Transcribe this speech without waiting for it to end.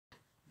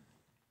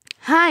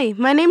Hi,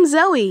 my name's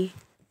Zoe.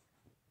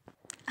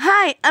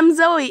 Hi, I'm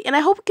Zoe, and I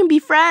hope we can be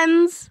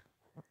friends.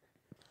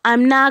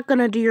 I'm not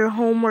gonna do your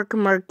homework,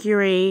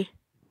 Mercury.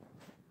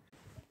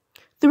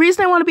 The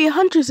reason I want to be a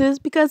huntress is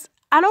because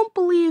I don't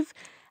believe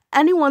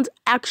anyone's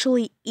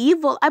actually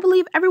evil. I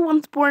believe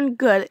everyone's born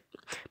good.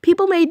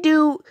 People may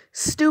do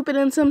stupid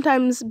and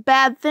sometimes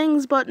bad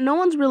things, but no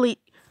one's really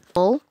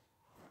evil.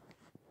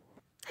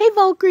 Hey,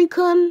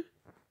 Valkyrie-kun.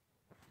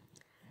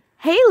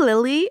 Hey,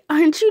 Lily,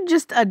 aren't you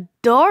just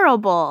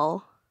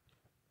adorable?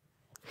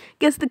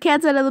 Guess the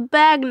cat's out of the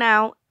bag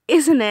now,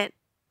 isn't it?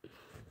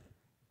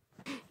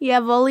 Yeah,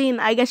 Voline,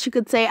 I guess you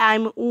could say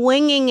I'm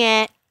winging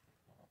it.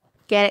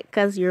 Get it?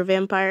 'Cause you're a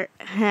vampire.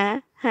 Huh?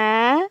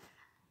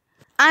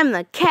 I'm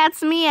the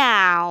cat's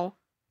meow.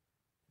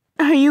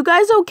 Are you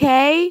guys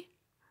okay?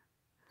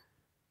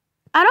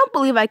 I don't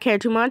believe I care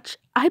too much.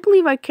 I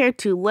believe I care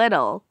too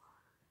little.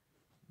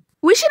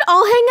 We should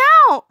all hang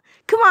out.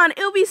 Come on,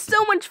 it'll be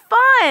so much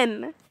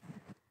fun.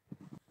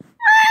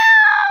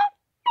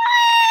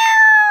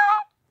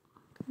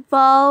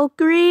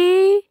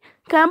 Valkyrie,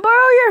 can I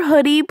borrow your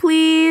hoodie,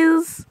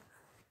 please?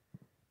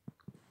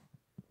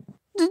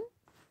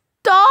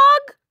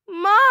 Dog?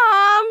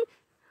 Mom?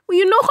 Well,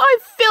 you know how I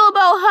feel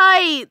about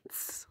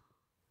heights.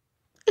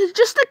 It's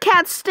just a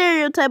cat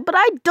stereotype, but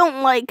I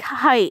don't like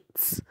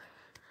heights.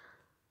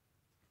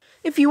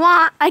 If you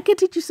want, I could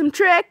teach you some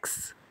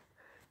tricks.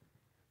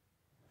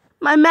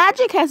 My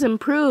magic has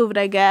improved,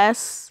 I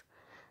guess.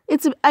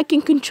 I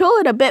can control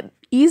it a bit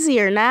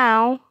easier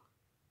now.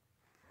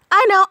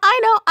 I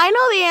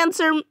know the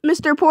answer,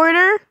 Mr.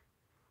 Porter.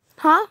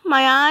 Huh?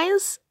 My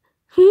eyes?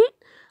 I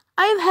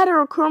have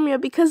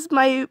heterochromia because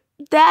my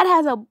dad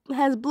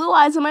has blue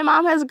eyes and my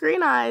mom has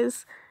green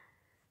eyes.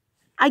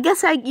 I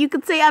guess you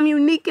could say I'm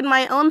unique in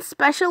my own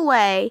special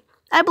way.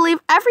 I believe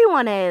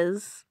everyone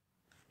is.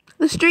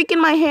 The streak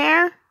in my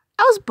hair?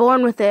 I was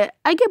born with it.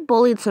 I get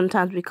bullied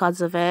sometimes because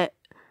of it.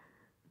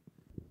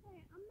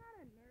 Hey, I'm not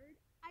a nerd.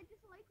 I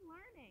just like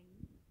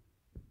learning.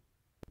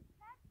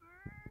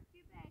 Pepper,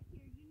 get back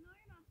here. You know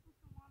you're not supposed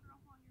to wander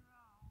off on your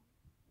own.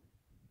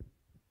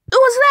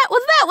 What's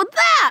that? What's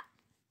that?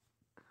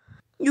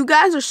 You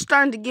guys are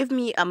starting to give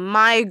me a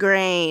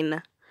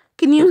migraine.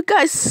 Can you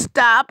guys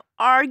stop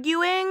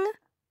arguing?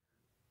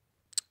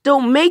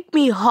 Don't make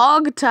me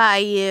hog tie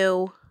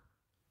you.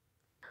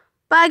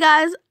 Bye,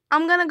 guys.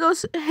 I'm gonna go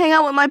hang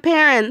out with my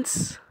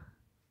parents.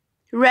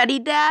 Ready,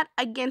 Dad?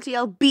 I guarantee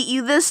I'll beat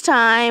you this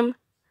time.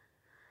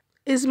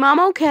 Is Mom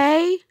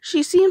okay?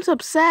 She seems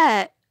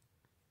upset.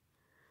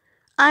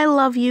 I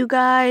love you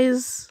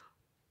guys.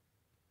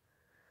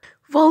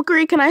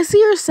 Valkyrie, can I see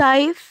your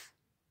scythe?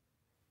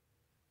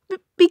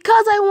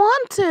 Because I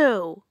want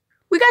to.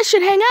 We guys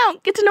should hang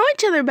out, get to know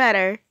each other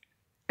better.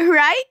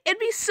 Right? It'd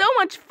be so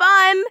much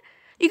fun.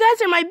 You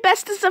guys are my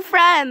bestest of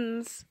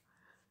friends.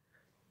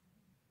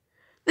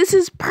 This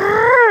is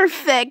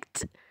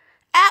perfect.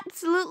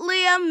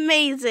 Absolutely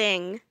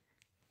amazing.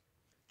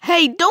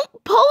 Hey,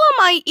 don't pull on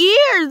my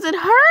ears. It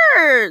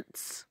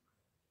hurts.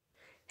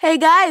 Hey,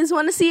 guys,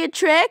 want to see a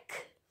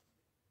trick?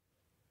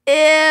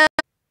 Ew.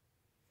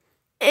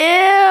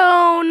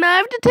 Now I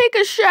have to take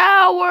a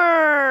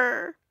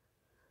shower.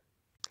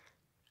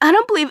 I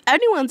don't believe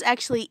anyone's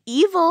actually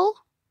evil.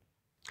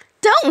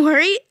 Don't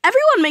worry,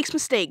 everyone makes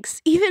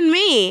mistakes, even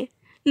me.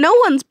 No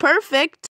one's perfect.